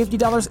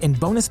 $150 in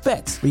bonus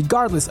bets,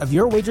 regardless of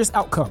your wager's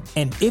outcome.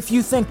 And if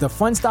you think the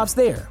fun stops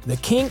there, the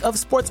king of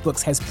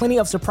sportsbooks has plenty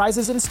of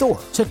surprises in store.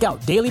 Check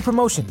out daily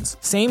promotions,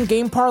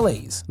 same-game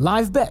parlays,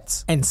 live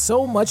bets, and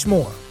so much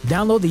more.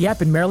 Download the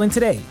app in Maryland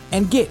today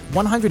and get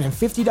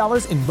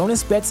 $150 in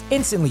bonus bets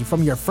instantly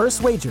from your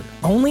first wager.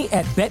 Only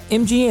at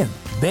BetMGM.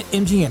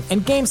 BetMGM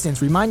and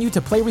GameSense remind you to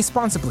play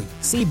responsibly.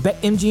 See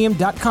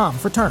BetMGM.com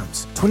for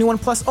terms. 21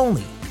 plus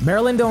only.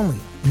 Maryland only.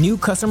 New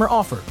customer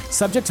offer.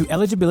 Subject to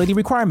eligibility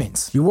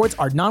requirements. Rewards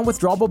are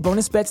non-withdrawable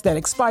bonus bets that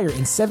expire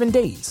in 7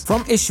 days.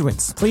 From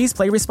issuance, please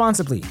play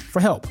responsibly. For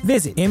help,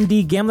 visit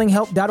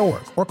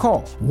mdgamblinghelp.org or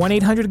call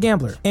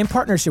 1-800-GAMBLER in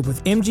partnership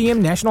with MGM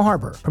National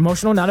Harbor.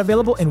 Promotional not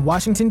available in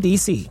Washington,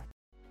 D.C.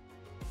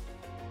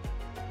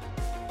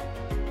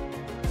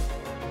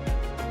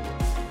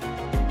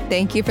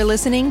 Thank you for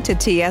listening to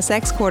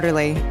TSX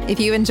Quarterly. If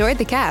you enjoyed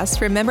the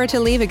cast, remember to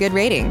leave a good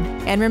rating.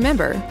 And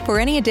remember, for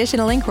any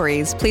additional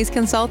inquiries, please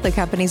consult the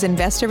company's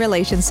investor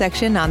relations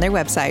section on their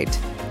website.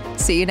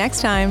 See you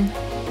next time.